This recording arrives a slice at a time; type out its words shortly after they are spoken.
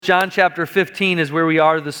John chapter 15 is where we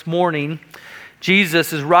are this morning.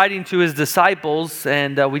 Jesus is writing to his disciples,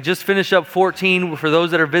 and we just finished up 14. For those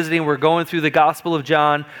that are visiting, we're going through the Gospel of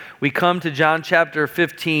John. We come to John chapter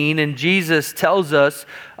 15, and Jesus tells us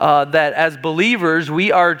that as believers,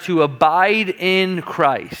 we are to abide in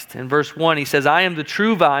Christ. In verse 1, he says, "I am the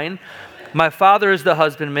true vine. My Father is the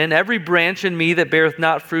husbandman. Every branch in me that beareth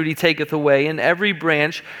not fruit, he taketh away, and every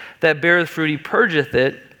branch that beareth fruit, he purgeth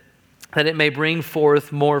it, that it may bring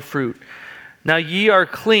forth more fruit. Now ye are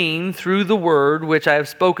clean through the word which I have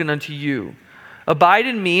spoken unto you. Abide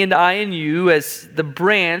in me, and I in you, as the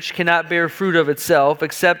branch cannot bear fruit of itself,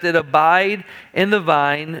 except it abide in the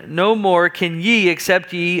vine. No more can ye,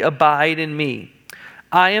 except ye abide in me.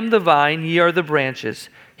 I am the vine, ye are the branches.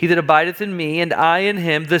 He that abideth in me, and I in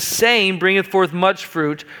him, the same bringeth forth much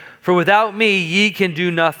fruit, for without me ye can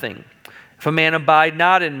do nothing. If a man abide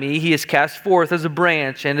not in me, he is cast forth as a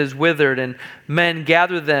branch and is withered, and men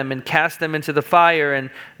gather them and cast them into the fire, and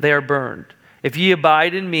they are burned. If ye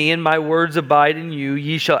abide in me, and my words abide in you,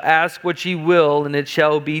 ye shall ask what ye will, and it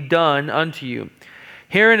shall be done unto you.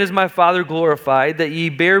 Herein is my Father glorified, that ye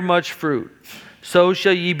bear much fruit. So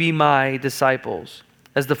shall ye be my disciples.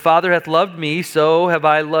 As the Father hath loved me, so have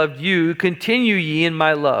I loved you. Continue ye in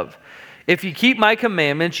my love. If ye keep my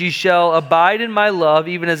commandments, ye shall abide in my love,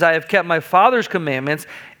 even as I have kept my Father's commandments,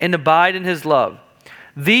 and abide in his love.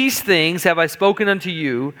 These things have I spoken unto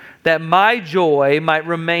you, that my joy might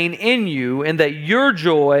remain in you, and that your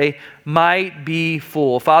joy might be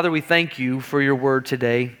full." Father, we thank you for your word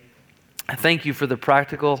today. I thank you for the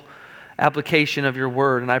practical application of your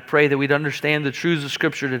word, and I pray that we'd understand the truths of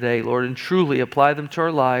Scripture today, Lord, and truly apply them to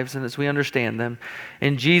our lives and as we understand them.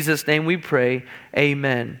 In Jesus' name we pray,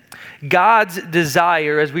 amen. God's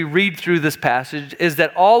desire, as we read through this passage, is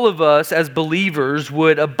that all of us as believers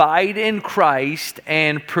would abide in Christ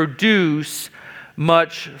and produce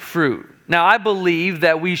much fruit. Now, I believe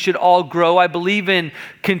that we should all grow. I believe in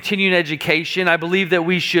continuing education. I believe that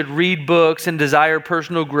we should read books and desire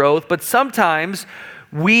personal growth, but sometimes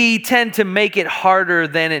we tend to make it harder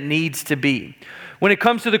than it needs to be. When it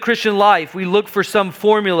comes to the Christian life, we look for some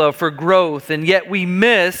formula for growth, and yet we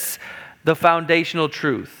miss the foundational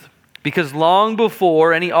truth. Because long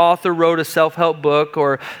before any author wrote a self-help book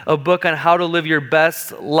or a book on how to live your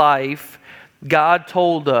best life, God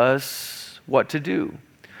told us what to do.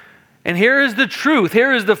 And here is the truth.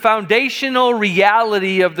 Here is the foundational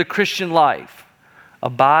reality of the Christian life.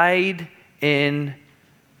 Abide in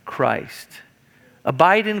Christ.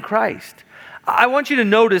 Abide in Christ. I want you to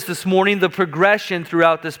notice this morning the progression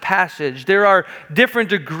throughout this passage. There are different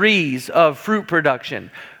degrees of fruit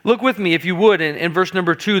production. Look with me, if you would, in verse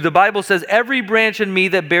number 2. The Bible says, "Every branch in me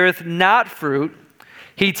that beareth not fruit,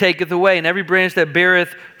 he taketh away. And every branch that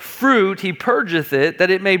beareth fruit, he purgeth it,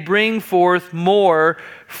 that it may bring forth more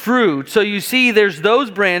fruit." So you see, there's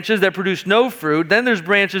those branches that produce no fruit. Then there's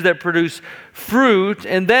branches that produce fruit.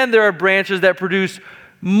 And then there are branches that produce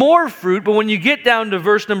more fruit. But when you get down to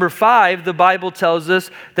verse number 5, the Bible tells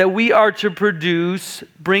us that we are to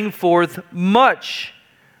bring forth much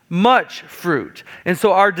fruit. And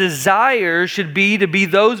so our desire should be to be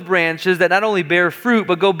those branches that not only bear fruit,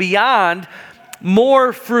 but go beyond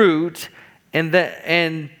more fruit and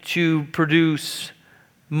to produce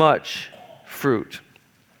much fruit.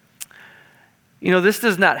 You know, this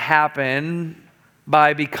does not happen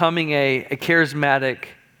by becoming a charismatic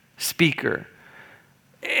speaker.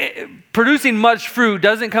 Producing much fruit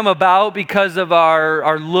doesn't come about because of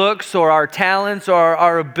our looks or our talents or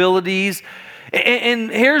our abilities.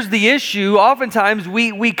 And here's the issue. Oftentimes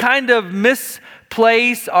we kind of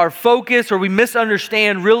misplace our focus, or we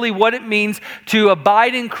misunderstand really what it means to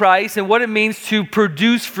abide in Christ and what it means to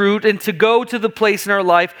produce fruit and to go to the place in our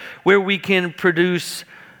life where we can produce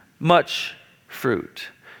much fruit.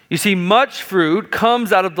 You see, much fruit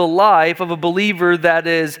comes out of the life of a believer that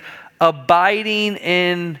is abiding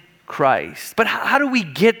in Christ. But how do we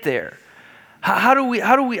get there? How do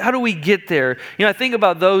we get there? You know, I think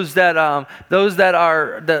about those that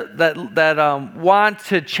want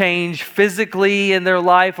to change physically in their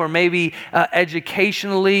life, or maybe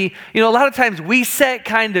educationally. You know, a lot of times we set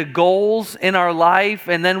kind of goals in our life,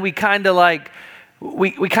 and then we kind of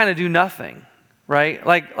we kind of do nothing, right?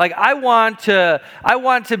 Like I want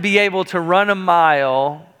to be able to run a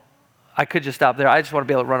mile. I could just stop there. I just want to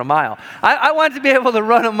be able to run a mile. I want to be able to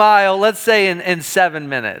run a mile, let's say in 7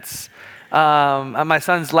 minutes. My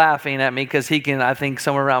son's laughing at me because he can, I think,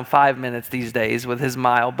 somewhere around 5 minutes these days with his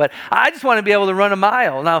mile. But I just want to be able to run a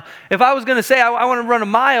mile. Now, if I was going to say I want to run a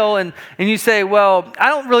mile, and you say, well, I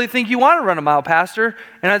don't really think you want to run a mile, Pastor.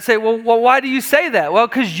 And I'd say, well, why do you say that? Well,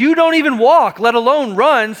 because you don't even walk, let alone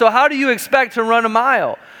run. So how do you expect to run a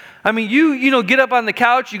mile? I mean, you get up on the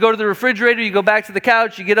couch, you go to the refrigerator, you go back to the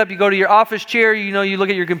couch, you get up, you go to your office chair, you look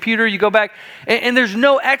at your computer, you go back, and there's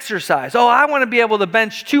no exercise. Oh, I want to be able to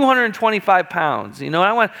bench 225 pounds.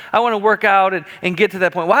 I want to work out and get to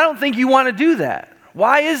that point. Well, I don't think you want to do that.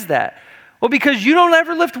 Why is that? Well, because you don't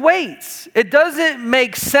ever lift weights. It doesn't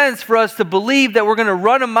make sense for us to believe that we're going to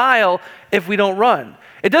run a mile if we don't run.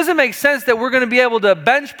 It doesn't make sense that we're going to be able to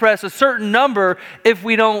bench press a certain number if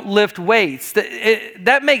we don't lift weights.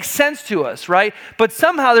 That makes sense to us, right? But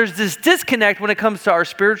somehow there's this disconnect when it comes to our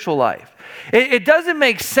spiritual life. It doesn't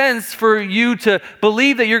make sense for you to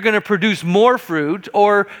believe that you're going to produce more fruit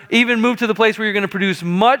or even move to the place where you're going to produce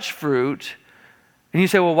much fruit. And you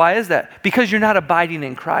say, well, why is that? Because you're not abiding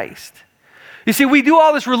in Christ. You see, we do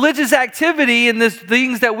all this religious activity and these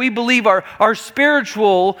things that we believe are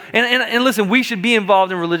spiritual. And listen, we should be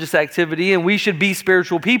involved in religious activity and we should be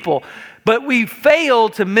spiritual people. But we fail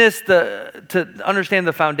to to understand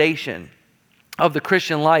the foundation of the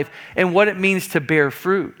Christian life and what it means to bear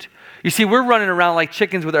fruit. You see, we're running around like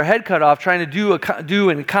chickens with our head cut off, trying to do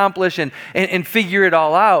and accomplish and figure it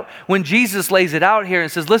all out. When Jesus lays it out here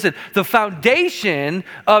and says, listen, the foundation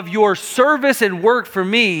of your service and work for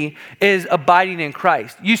me is abiding in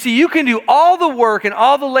Christ. You see, you can do all the work and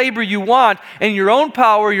all the labor you want in your own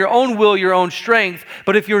power, your own will, your own strength,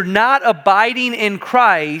 but if you're not abiding in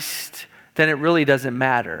Christ, then it really doesn't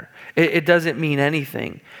matter. It doesn't mean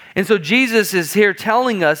anything. And so Jesus is here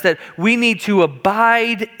telling us that we need to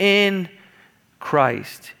abide in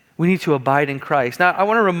Christ. We need to abide in Christ. Now, I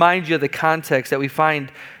want to remind you of the context that we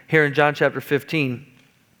find here in John chapter 15.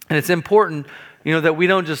 And it's important, that we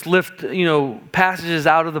don't just lift, passages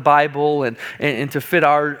out of the Bible and to fit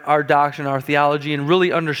our doctrine, our theology, and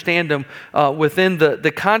really understand them within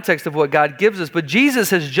the context of what God gives us. But Jesus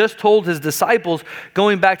has just told his disciples,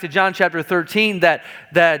 going back to John chapter 13,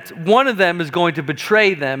 that one of them is going to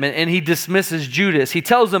betray them, and he dismisses Judas. He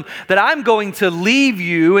tells them that I'm going to leave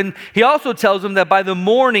you, and he also tells them that by the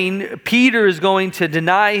morning, Peter is going to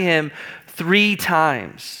deny him 3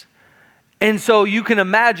 times. And so you can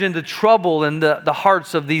imagine the trouble in the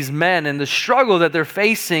hearts of these men and the struggle that they're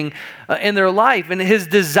facing in their life. And his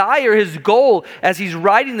desire, his goal, as he's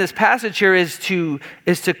writing this passage here is to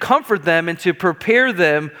comfort them and to prepare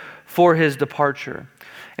them for his departure.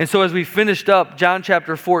 And so as we finished up John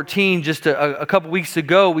chapter 14 just a couple weeks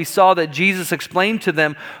ago, we saw that Jesus explained to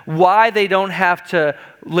them why they don't have to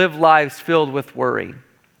live lives filled with worry.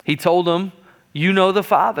 He told them, you know the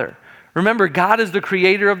Father. Remember, God is the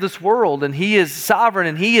creator of this world, and he is sovereign,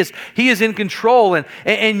 and he is in control,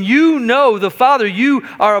 and you know the Father. You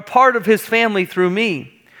are a part of his family through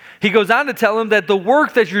me. He goes on to tell him that the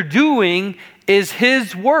work that you're doing is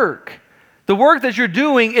his work. The work that you're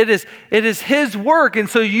doing, it is his work, and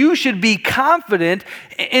so you should be confident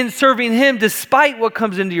in serving him despite what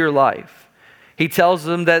comes into your life. He tells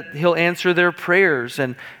them that he'll answer their prayers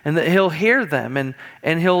and that he'll hear them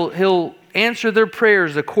and he'll answer their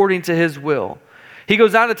prayers according to his will. He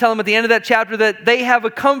goes on to tell them at the end of that chapter that they have a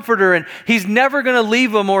comforter and he's never going to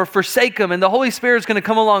leave them or forsake them, and the Holy Spirit is going to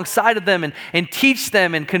come alongside of them and teach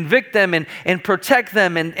them and convict them and protect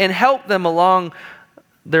them and help them along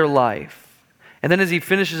their life. And then as he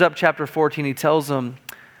finishes up chapter 14, he tells them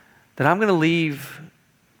that I'm going to leave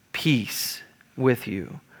peace with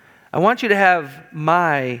you. I want you to have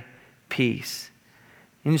my peace.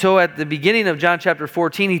 And so at the beginning of John chapter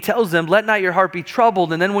 14, he tells them, let not your heart be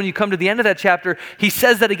troubled. And then when you come to the end of that chapter, he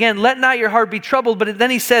says that again, let not your heart be troubled. But then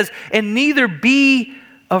he says, and neither be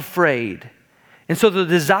afraid. And so the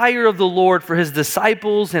desire of the Lord for his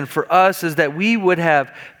disciples and for us is that we would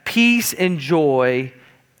have peace and joy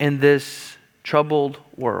in this troubled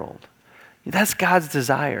world. That's God's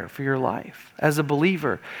desire for your life as a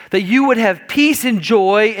believer, that you would have peace and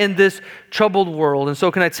joy in this troubled world. And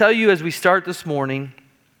so can I tell you as we start this morning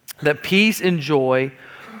that peace and joy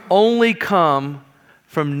only come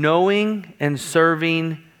from knowing and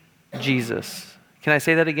serving Jesus. Can I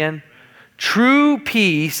say that again? True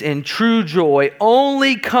peace and true joy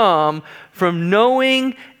only come from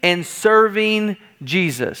knowing and serving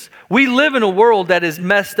Jesus. We live in a world that is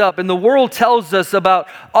messed up, and the world tells us about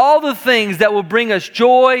all the things that will bring us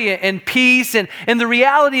joy and peace, and the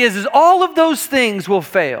reality is all of those things will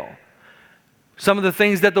fail. Some of the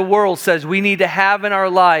things that the world says we need to have in our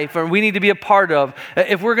life or we need to be a part of,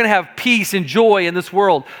 if we're going to have peace and joy in this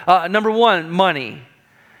world. Number one, money.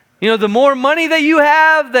 The more money that you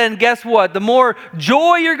have, then guess what? The more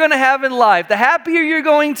joy you're going to have in life, the happier you're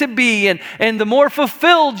going to be, and the more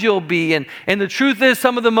fulfilled you'll be. And the truth is,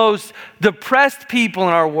 some of the most depressed people in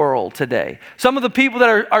our world today, some of the people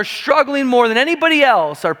that are struggling more than anybody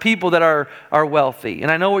else, are people that are wealthy.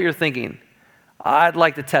 And I know what you're thinking. I'd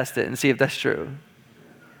like to test it and see if that's true.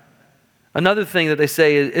 Another thing that they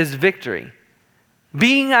say is victory.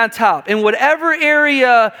 Being on top in whatever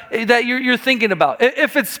area that you're thinking about.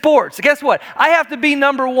 If it's sports, guess what? I have to be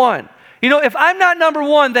number one. If I'm not number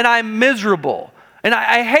one, then I'm miserable. And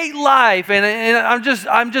I hate life, and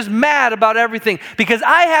I'm just mad about everything because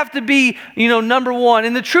I have to be, number one.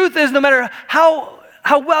 And the truth is, no matter how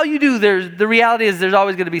well you do, the reality is there's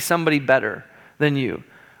always going to be somebody better than you.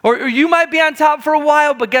 Or you might be on top for a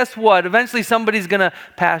while, but guess what? Eventually somebody's going to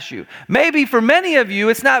pass you. Maybe for many of you,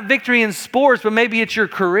 it's not victory in sports, but maybe it's your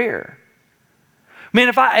career. Man,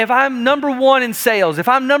 if I'm number one in sales, if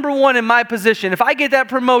I'm number one in my position, if I get that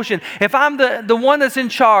promotion, if I'm the one that's in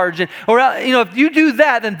charge, if you do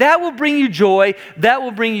that, then that will bring you joy, that will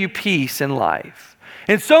bring you peace in life.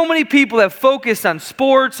 And so many people have focused on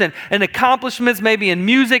sports and accomplishments, maybe in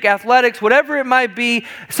music, athletics, whatever it might be.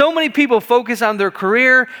 So many people focus on their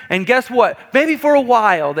career, and guess what? Maybe for a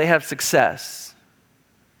while they have success.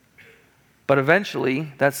 But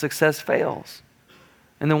eventually that success fails.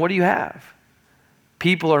 And then what do you have?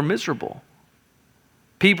 People are miserable.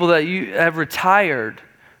 People that you have retired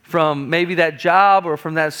from maybe that job or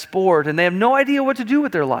from that sport, and they have no idea what to do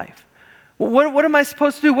with their life. What am I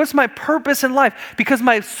supposed to do? What's my purpose in life? Because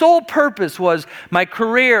my sole purpose was my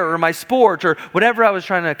career or my sport or whatever I was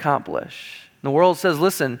trying to accomplish. And the world says,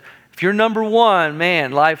 listen, if you're number one,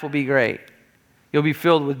 man, life will be great. You'll be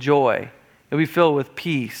filled with joy. You'll be filled with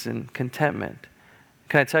peace and contentment.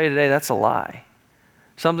 Can I tell you today, that's a lie.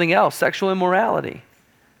 Something else, sexual immorality.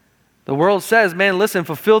 The world says, man, listen,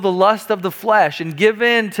 fulfill the lust of the flesh and give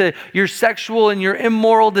in to your sexual and your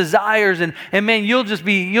immoral desires, and man, you'll just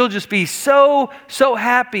be so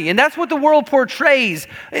happy. And that's what the world portrays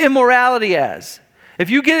immorality as. If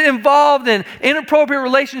you get involved in inappropriate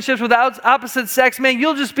relationships with opposite sex, man,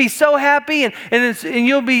 you'll just be so happy and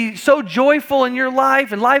you'll be so joyful in your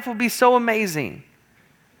life, and life will be so amazing.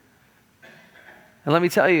 And let me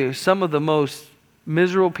tell you, some of the most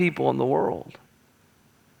miserable people in the world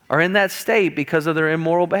are in that state because of their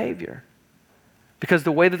immoral behavior, because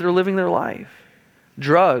the way that they're living their life.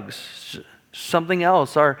 Drugs, something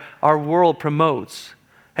else our world promotes.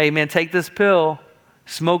 Hey man, take this pill,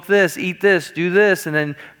 smoke this, eat this, do this, and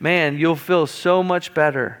then man, you'll feel so much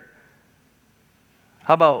better.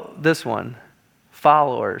 How about this one?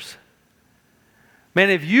 Followers. Man,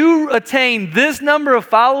 if you attain this number of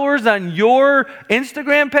followers on your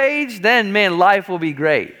Instagram page, then man, life will be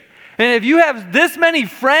great. And if you have this many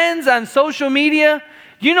friends on social media,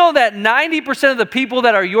 you know that 90% of the people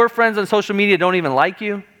that are your friends on social media don't even like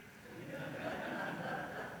you?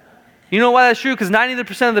 You know why that's true? Because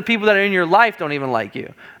 90% of the people that are in your life don't even like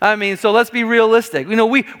you. I mean, so let's be realistic.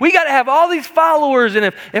 We got to have all these followers,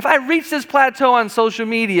 and if I reach this plateau on social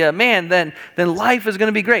media, man, then life is going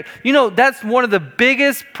to be great. That's one of the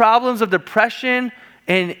biggest problems of depression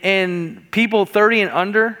in people 30 and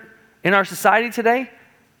under in our society today.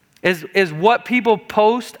 Is what people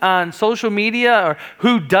post on social media, or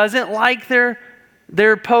who doesn't like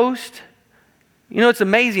their post. It's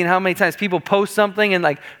amazing how many times people post something and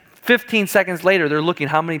like 15 seconds later they're looking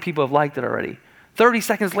how many people have liked it already. 30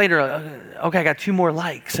 seconds later, okay, I got 2 more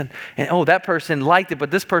likes, and oh, that person liked it,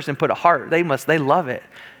 but this person put a heart. They love it,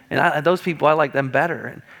 and those people, I like them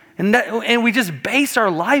better. And we just base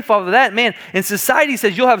our life off of that, man. And society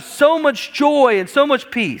says you'll have so much joy and so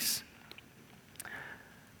much peace.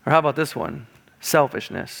 Or how about this one?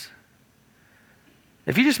 Selfishness.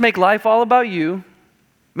 If you just make life all about you,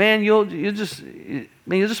 man, you'll just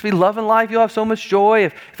be loving life. You'll have so much joy.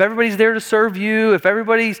 If everybody's there to serve you, if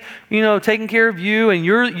everybody's, taking care of you, and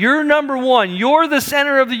you're number one, you're the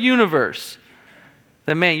center of the universe,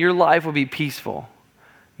 then man, your life will be peaceful.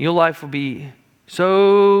 Your life will be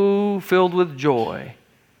so filled with joy.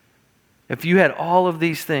 If you had all of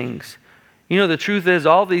these things, the truth is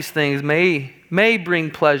all these things may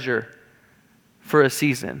bring pleasure for a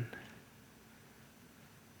season,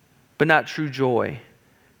 but not true joy,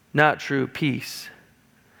 not true peace.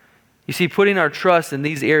 You see, putting our trust in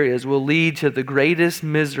these areas will lead to the greatest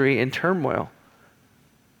misery and turmoil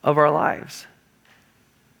of our lives.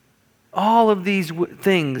 All of these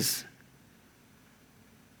things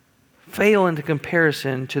fail into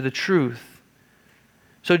comparison to the truth.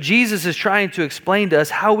 So Jesus is trying to explain to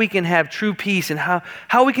us how we can have true peace and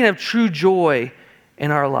how we can have true joy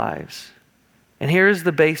in our lives. And here's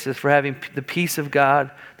the basis for having the peace of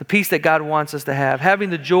God, the peace that God wants us to have, having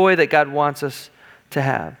the joy that God wants us to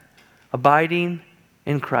have. Abiding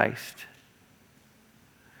in Christ.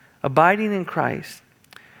 Abiding in Christ.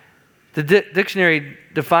 The dictionary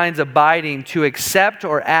defines abiding to accept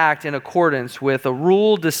or act in accordance with a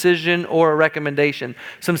rule, decision, or a recommendation.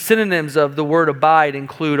 Some synonyms of the word abide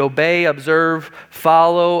include obey, observe,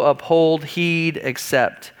 follow, uphold, heed,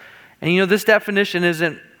 accept. And this definition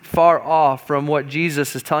isn't far off from what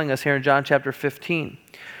Jesus is telling us here in John chapter 15.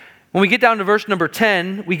 When we get down to verse number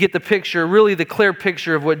 10, we get the picture, really the clear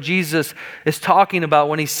picture of what Jesus is talking about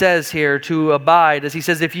when he says here to abide. As he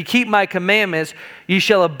says, if you keep my commandments, you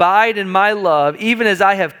shall abide in my love, even as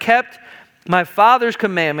I have kept my Father's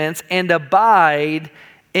commandments and abide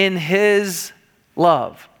in his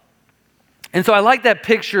love. And so I like that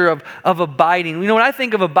picture of abiding. When I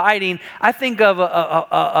think of abiding, I think of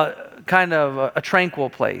a kind of a tranquil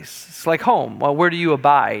place. It's like home. Well, where do you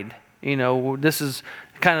abide? This is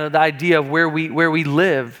kind of the idea of where we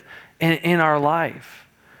live in our life.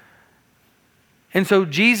 And so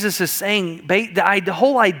Jesus is saying, the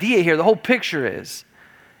whole idea here, the whole picture is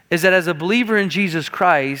that as a believer in Jesus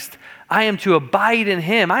Christ, I am to abide in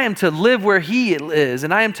him. I am to live where he is,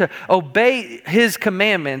 and I am to obey his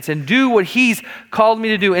commandments and do what he's called me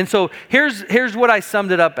to do. And so here's what I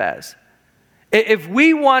summed it up as. If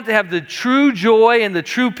we want to have the true joy and the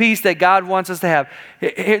true peace that God wants us to have,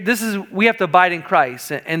 we have to abide in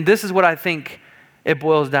Christ. And this is what I think it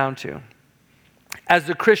boils down to. As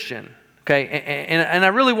a Christian, okay, and I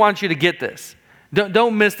really want you to get this.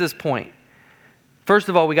 Don't miss this point. First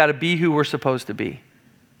of all, we got to be who we're supposed to be.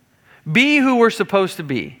 Be who we're supposed to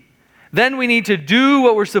be. Then we need to do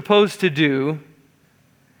what we're supposed to do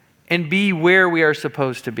and be where we are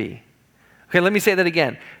supposed to be. Okay, let me say that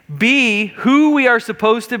again. Be who we are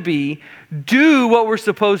supposed to be, do what we're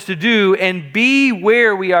supposed to do, and be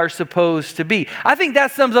where we are supposed to be. I think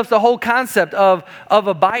that sums up the whole concept of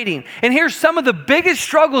abiding. And here's some of the biggest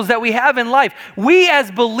struggles that we have in life. We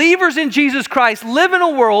as believers in Jesus Christ live in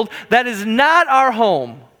a world that is not our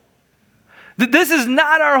home. This is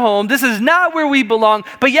not our home. This is not where we belong,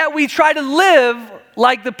 but yet we try to live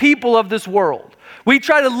like the people of this world. We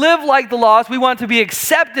try to live like the lost. We want to be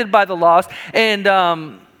accepted by the lost.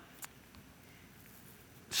 And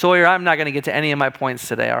Sawyer, I'm not going to get to any of my points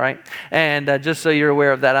today, all right? And just so you're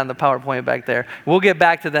aware of that on the PowerPoint back there. We'll get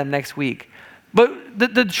back to them next week. But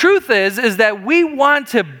the truth is that we want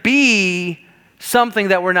to be something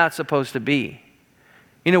that we're not supposed to be.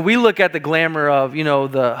 We look at the glamour of,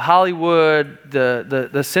 the Hollywood,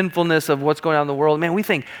 the sinfulness of what's going on in the world. Man, we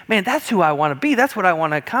think, that's who I want to be. That's what I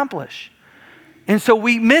want to accomplish. And so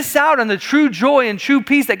we miss out on the true joy and true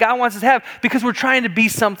peace that God wants us to have because we're trying to be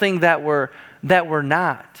something that we're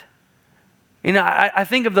not. I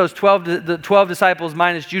think of those 12, the 12 disciples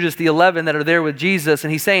minus Judas, the 11 that are there with Jesus,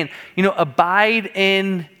 and he's saying, abide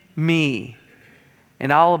in me,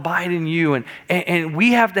 and I'll abide in you. And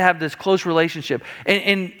we have to have this close relationship.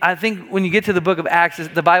 And I think when you get to the book of Acts,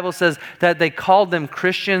 the Bible says that they called them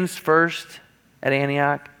Christians first at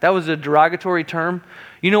Antioch. That was a derogatory term.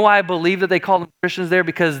 You know why I believe that they called them Christians there?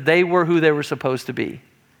 Because they were who they were supposed to be.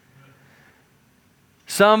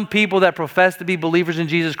 Some people that profess to be believers in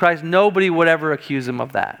Jesus Christ, nobody would ever accuse them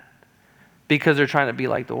of that because they're trying to be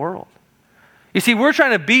like the world. You see, we're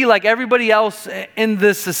trying to be like everybody else in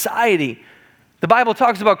this society. The Bible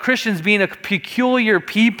talks about Christians being a peculiar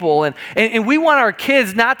people, and we want our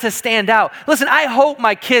kids not to stand out. Listen, I hope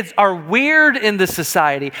my kids are weird in this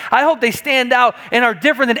society. I hope they stand out and are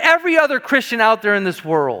different than every other Christian out there in this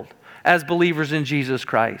world as believers in Jesus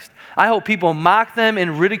Christ. I hope people mock them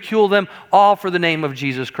and ridicule them all for the name of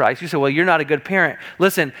Jesus Christ. You say, well, you're not a good parent.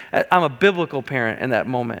 Listen, I'm a biblical parent in that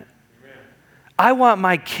moment. Amen. I want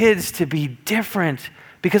my kids to be different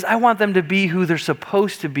because I want them to be who they're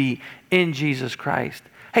supposed to be in Jesus Christ.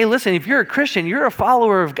 Hey, listen, if you're a Christian, you're a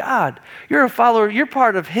follower of God. You're a follower, you're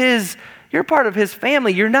part of his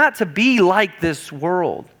family. You're not to be like this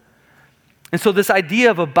world. And so this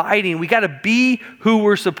idea of abiding, we got to be who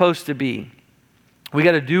we're supposed to be. We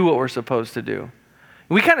got to do what we're supposed to do.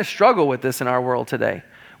 We kind of struggle with this in our world today.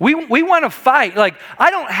 We want to fight. Like, I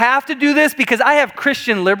don't have to do this because I have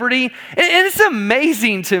Christian liberty. And it's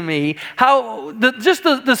amazing to me how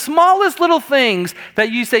the smallest little things that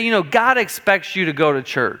you say, God expects you to go to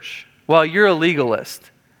church. Well, you're a legalist.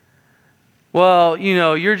 Well,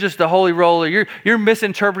 you're just a holy roller. You're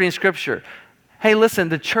misinterpreting Scripture. Hey, listen,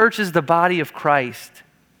 the church is the body of Christ.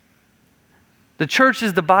 The church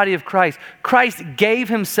is the body of Christ. Christ gave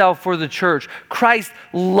himself for the church. Christ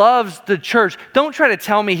loves the church. Don't try to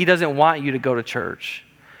tell me he doesn't want you to go to church.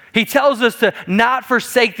 He tells us to not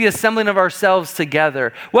forsake the assembling of ourselves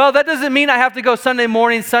together. Well, that doesn't mean I have to go Sunday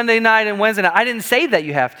morning, Sunday night, and Wednesday night. I didn't say that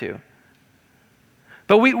you have to.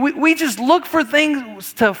 But we just look for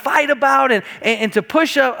things to fight about and to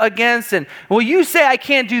push up against. And, well, you say I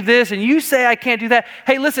can't do this, and you say I can't do that.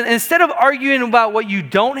 Hey, listen, instead of arguing about what you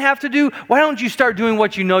don't have to do, why don't you start doing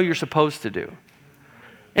what you know you're supposed to do?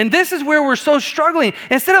 And this is where we're so struggling.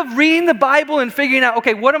 Instead of reading the Bible and figuring out,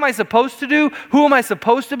 okay, what am I supposed to do? Who am I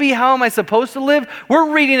supposed to be? How am I supposed to live?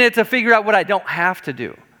 We're reading it to figure out what I don't have to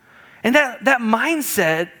do. And that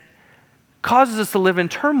mindset causes us to live in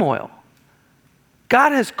turmoil.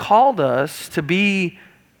 God has called us to be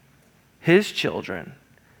His children,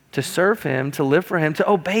 to serve Him, to live for Him, to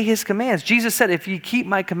obey His commands. Jesus said, if you keep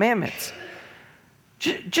my commandments,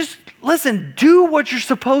 just listen, do what you're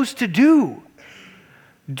supposed to do.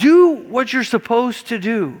 Do what you're supposed to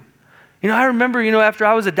do. I remember, after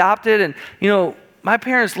I was adopted and, my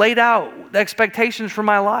parents laid out the expectations for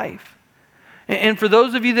my life. And for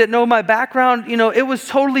those of you that know my background, it was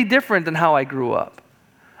totally different than how I grew up.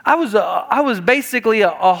 I was basically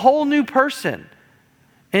a whole new person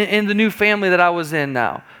in the new family that I was in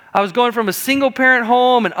now. I was going from a single-parent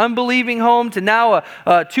home, an unbelieving home, to now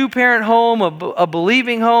a two-parent home, a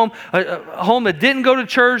believing home, a home that didn't go to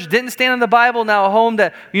church, didn't stand on the Bible, now a home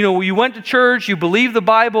that, you went to church, you believed the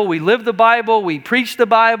Bible, we lived the Bible, we preached the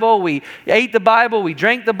Bible, we ate the Bible, we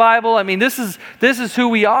drank the Bible. I mean, this is who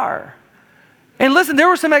we are. And listen, there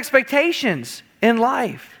were some expectations in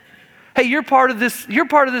life. Hey, you're part of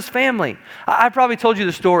this family. I probably told you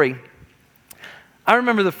the story. I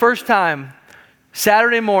remember the first time,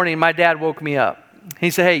 Saturday morning, my dad woke me up. He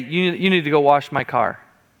said, hey, you need to go wash my car.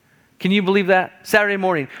 Can you believe that? Saturday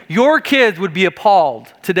morning. Your kids would be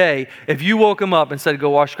appalled today if you woke them up and said, go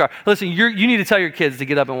wash your car. Listen, you need to tell your kids to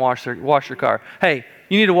get up and wash your car. Hey,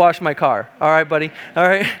 you need to wash my car. All right, buddy? All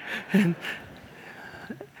right? And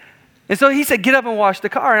so he said, get up and wash the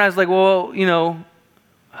car. And I was like, well,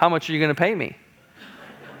 how much are you going to pay me?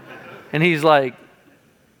 And he's like,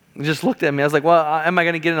 just looked at me. I was like, well, am I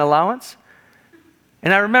going to get an allowance?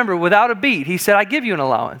 And I remember, without a beat, he said, I give you an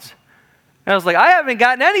allowance. And I was like, I haven't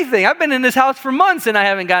gotten anything. I've been in this house for months and I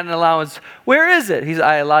haven't gotten an allowance. Where is it? He said,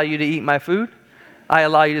 I allow you to eat my food. I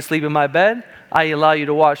allow you to sleep in my bed. I allow you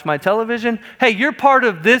to watch my television. Hey, you're part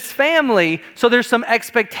of this family, so there's some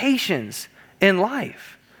expectations in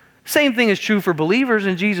life. Same thing is true for believers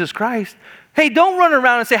in Jesus Christ. Hey, don't run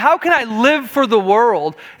around and say, how can I live for the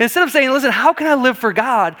world? Instead of saying, listen, how can I live for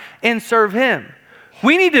God and serve Him?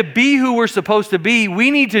 We need to be who we're supposed to be. We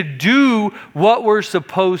need to do what we're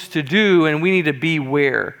supposed to do, and we need to be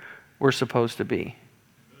where we're supposed to be.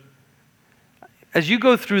 As you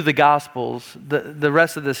go through the Gospels, the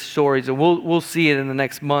rest of the stories, and we'll see it in the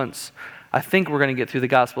next months. I think we're going to get through the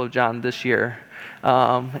Gospel of John this year.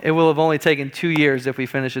 It will have only taken 2 years if we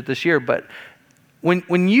finish it this year. But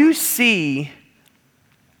when you see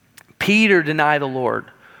Peter deny the Lord,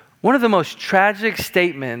 one of the most tragic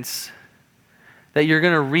statements that you're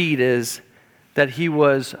going to read is that he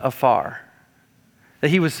was afar, that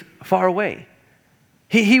he was far away.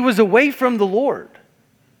 He was away from the Lord.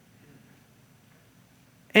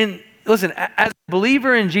 And listen, as a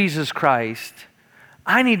believer in Jesus Christ,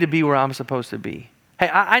 I need to be where I'm supposed to be. Hey,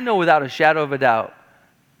 I know without a shadow of a doubt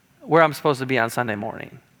where I'm supposed to be on Sunday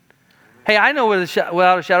morning. Hey, I know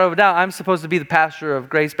without a shadow of a doubt I'm supposed to be the pastor of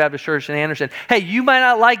Grace Baptist Church in Anderson. Hey, you might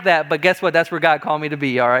not like that, but guess what? That's where God called me to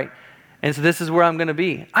be, all right? And so this is where I'm going to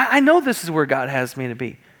be. I know this is where God has me to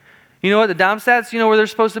be. You know what? The Domstats, where they're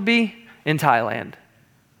supposed to be? In Thailand.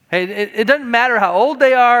 Hey, it doesn't matter how old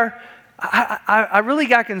they are. I really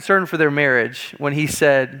got concerned for their marriage when he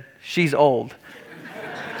said, she's old.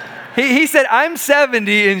 He said, I'm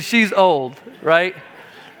 70 and she's old, right?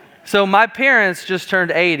 So my parents just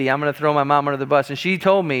turned 80. I'm going to throw my mom under the bus. And she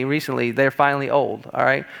told me recently they're finally old, all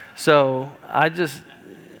right? So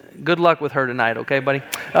good luck with her tonight, okay, buddy?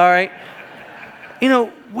 All right.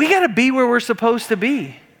 We got to be where we're supposed to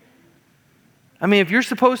be. I mean, if you're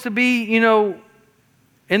supposed to be,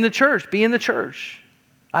 in the church, be in the church.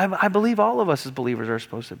 I believe all of us as believers are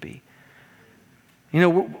supposed to be.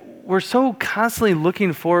 We're so constantly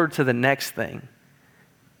looking forward to the next thing.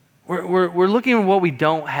 We're looking at what we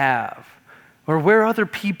don't have or where other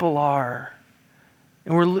people are.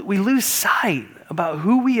 And we lose sight about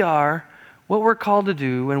who we are, what we're called to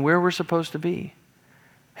do, and where we're supposed to be.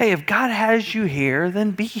 Hey, if God has you here,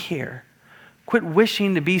 then be here. Quit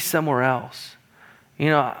wishing to be somewhere else.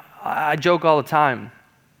 I joke all the time.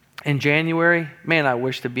 In January, man, I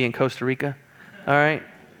wish to be in Costa Rica. All right?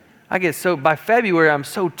 By February, I'm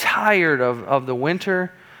so tired of the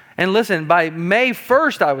winter. And listen, by May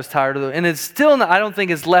 1st, I was tired of it. And it's still not, I don't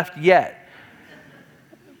think it's left yet.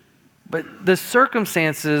 But the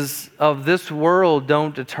circumstances of this world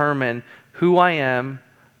don't determine who I am,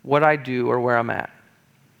 what I do, or where I'm at.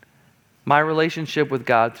 My relationship with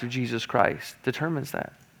God through Jesus Christ determines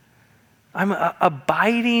that. I'm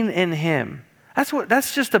abiding in Him.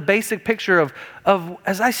 That's just a basic picture of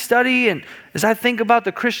as I study and as I think about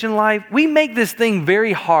the Christian life, we make this thing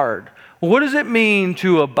very hard. What does it mean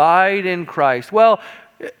to abide in Christ? Well,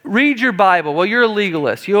 read your Bible. Well, you're a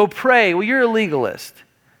legalist. You'll pray. Well, you're a legalist.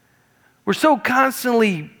 We're so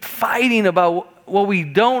constantly fighting about what we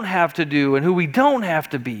don't have to do and who we don't have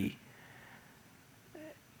to be.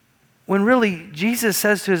 When really Jesus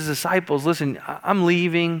says to His disciples, listen, I'm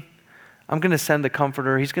leaving. I'm going to send the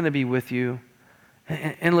Comforter. He's going to be with you.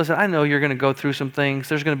 And listen, I know you're going to go through some things.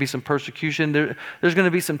 There's going to be some persecution. There's going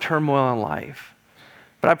to be some turmoil in life.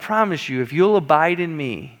 But I promise you, if you'll abide in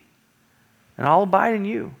me, and I'll abide in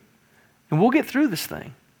you, and we'll get through this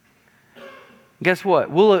thing. Guess what?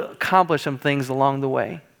 We'll accomplish some things along the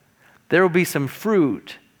way. There will be some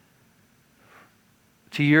fruit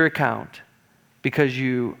to your account because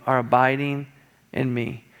you are abiding in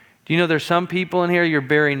me. Do you know there's some people in here you're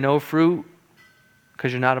bearing no fruit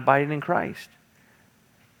because you're not abiding in Christ?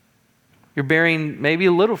 You're bearing maybe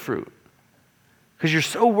a little fruit because you're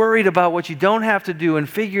so worried about what you don't have to do and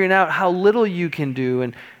figuring out how little you can do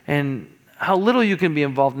and how little you can be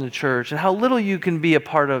involved in the church and how little you can be a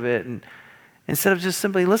part of it. And instead of just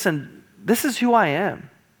simply, listen, this is who I am.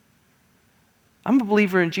 I'm a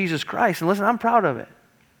believer in Jesus Christ, and listen, I'm proud of it.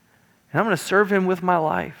 And I'm going to serve Him with my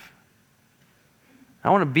life. I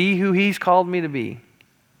want to be who He's called me to be.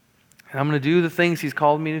 And I'm going to do the things He's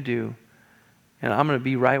called me to do. And I'm going to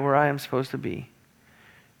be right where I am supposed to be.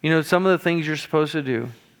 You know, some of the things you're supposed to do.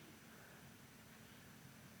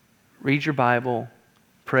 Read your Bible,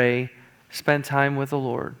 pray, spend time with the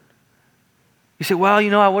Lord. You say, well, you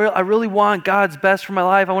know, I really want God's best for my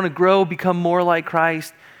life. I want to grow, become more like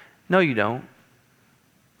Christ. No, you don't.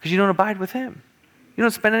 Because you don't abide with Him. You don't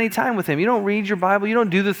spend any time with Him. You don't read your Bible. You don't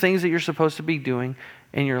do the things that you're supposed to be doing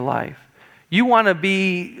in your life. You want to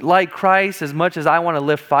be like Christ as much as I want to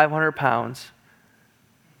lift 500 pounds.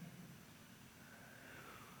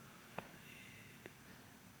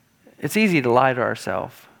 It's easy to lie to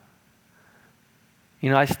ourselves. You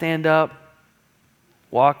know, I stand up,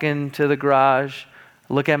 walk into the garage,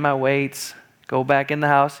 look at my weights, go back in the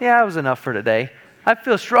house. Yeah, it was enough for today. I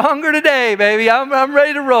feel stronger today, baby. I'm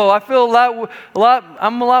ready to roll. I feel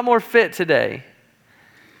I'm a lot more fit today.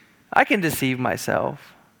 I can deceive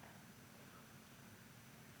myself.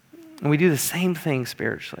 And we do the same thing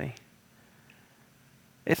spiritually.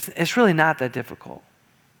 It's really not that difficult.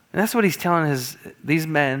 And that's what He's telling these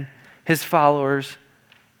men, His followers.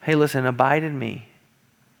 Hey, listen, abide in me.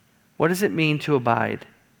 What does it mean to abide?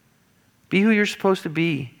 Be who you're supposed to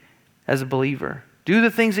be as a believer. Do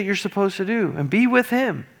the things that you're supposed to do and be with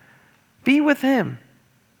Him. Be with Him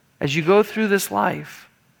as you go through this life.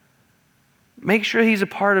 Make sure He's a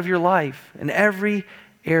part of your life in every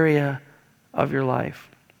area of your life.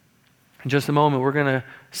 In just a moment, we're going to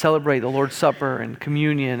celebrate the Lord's Supper and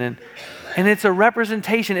communion. And it's a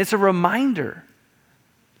representation, it's a reminder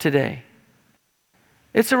today.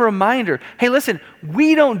 It's a reminder. Hey, listen,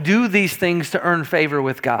 we don't do these things to earn favor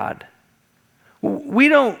with God. We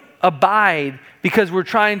don't abide because we're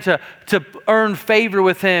trying to earn favor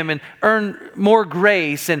with Him and earn more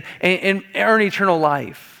grace and earn eternal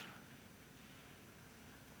life.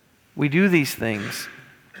 We do these things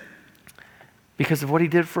because of what He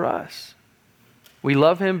did for us. We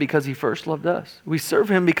love Him because He first loved us. We serve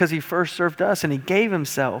Him because He first served us, and He gave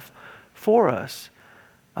Himself for us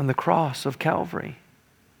on the cross of Calvary.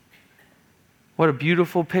 What a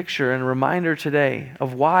beautiful picture and a reminder today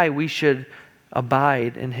of why we should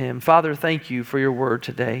abide in Him. Father, thank You for Your word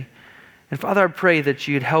today. And Father, I pray that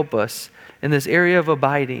You'd help us in this area of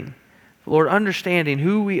abiding. Lord, understanding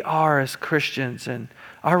who we are as Christians and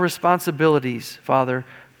our responsibilities, Father,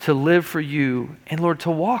 to live for You and, Lord, to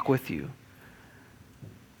walk with You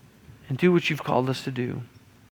and do what You've called us to do.